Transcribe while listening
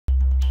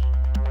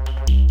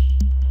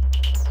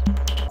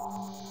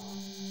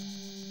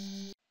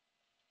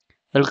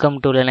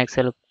Welcome to Linux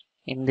Help.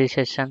 In this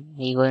session,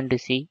 we are going to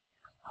see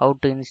how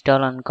to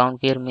install and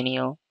configure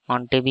MinIO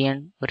on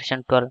Debian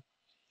version 12.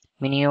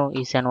 MinIO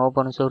is an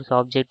open source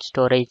object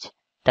storage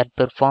that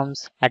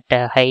performs at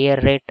a higher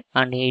rate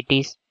and it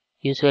is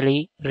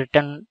usually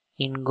written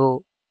in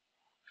Go.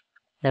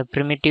 The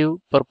primitive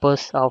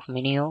purpose of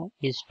MinIO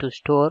is to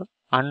store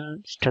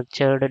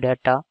unstructured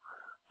data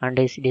and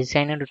is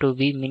designed to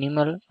be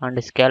minimal and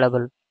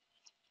scalable.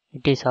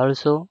 It is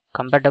also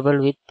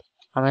compatible with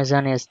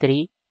Amazon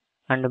S3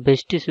 and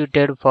best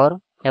suited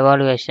for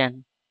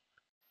evaluation.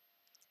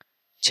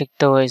 Check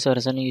the OS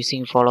version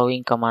using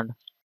following command.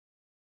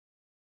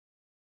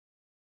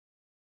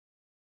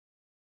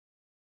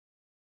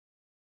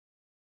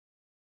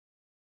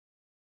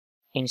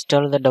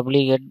 Install the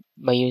wget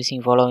by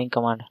using following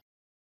command.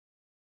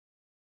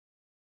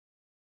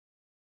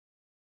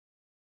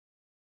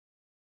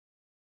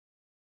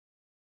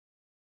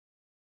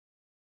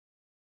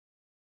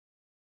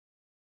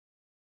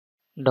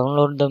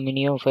 Download the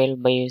MinIO file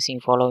by using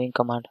following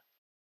command.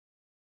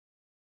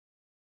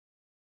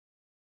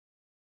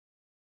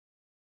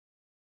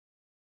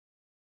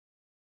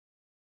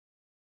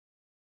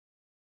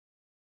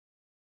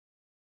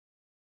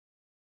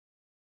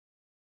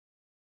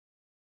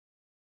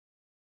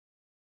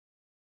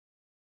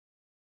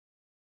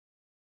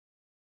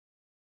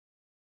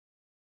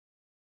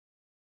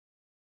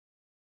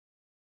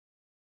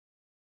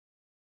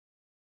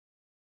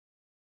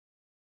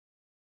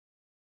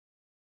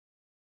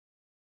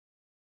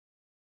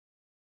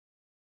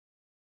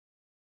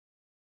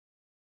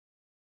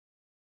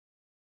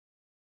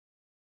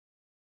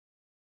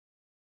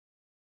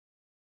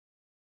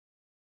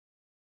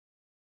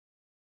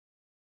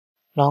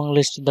 Long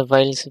list the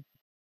files.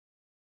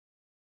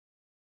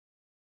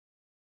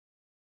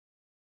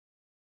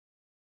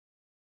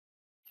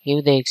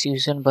 Give the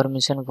execution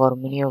permission for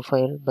MinIO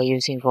file by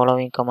using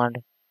following command.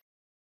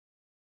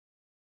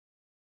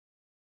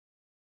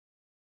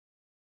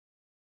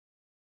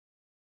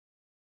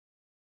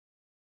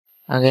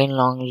 Again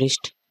long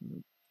list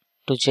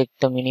to check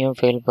the MinIO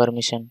file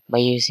permission by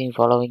using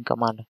following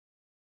command.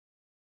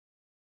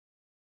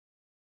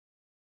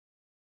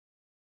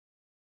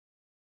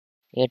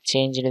 Yet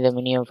changed the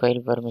MinIO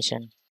file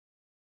permission.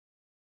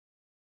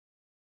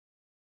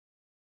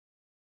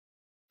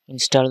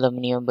 Install the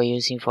MinIO by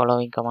using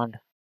following command.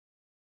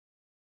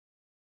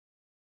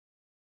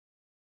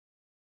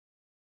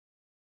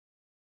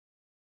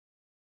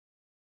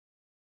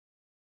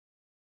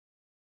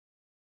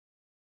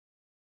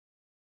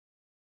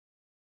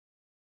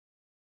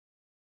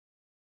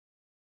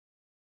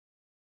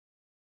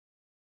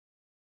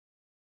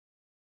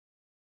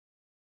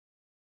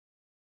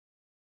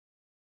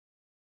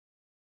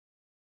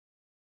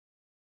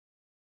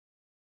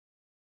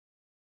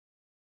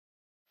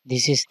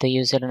 This is the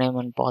username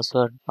and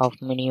password of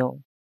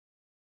MinIO.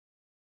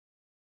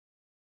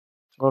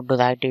 Go to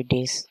the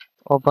activities.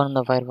 Open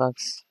the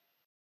Firefox.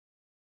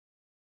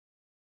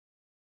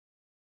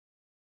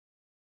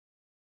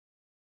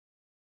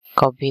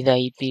 Copy the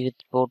IP with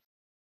port.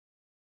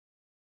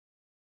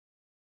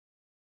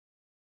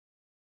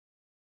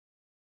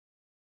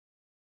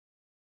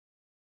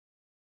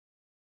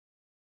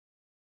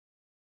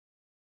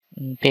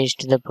 And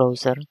paste the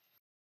browser.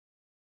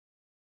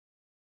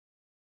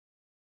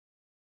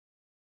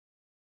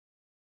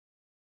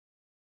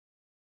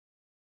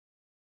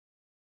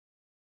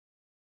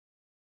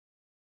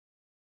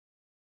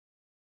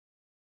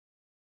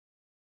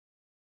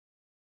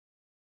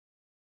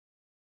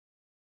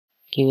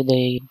 Give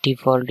the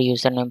default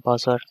username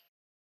password.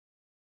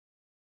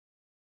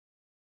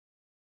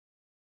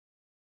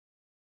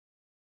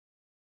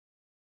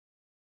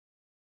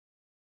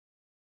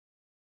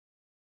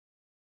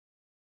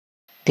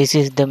 This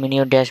is the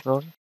MinIO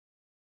dashboard.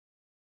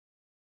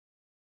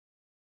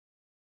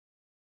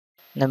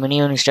 The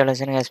MinIO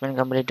installation has been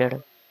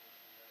completed.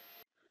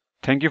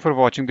 Thank you for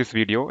watching this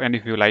video, and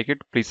if you like it,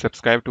 please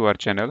subscribe to our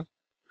channel.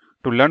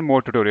 To learn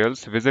more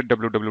tutorials, visit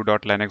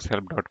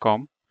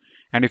www.linuxhelp.com,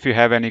 and if you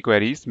have any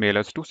queries, mail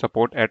us to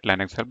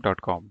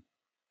support@linuxhelp.com.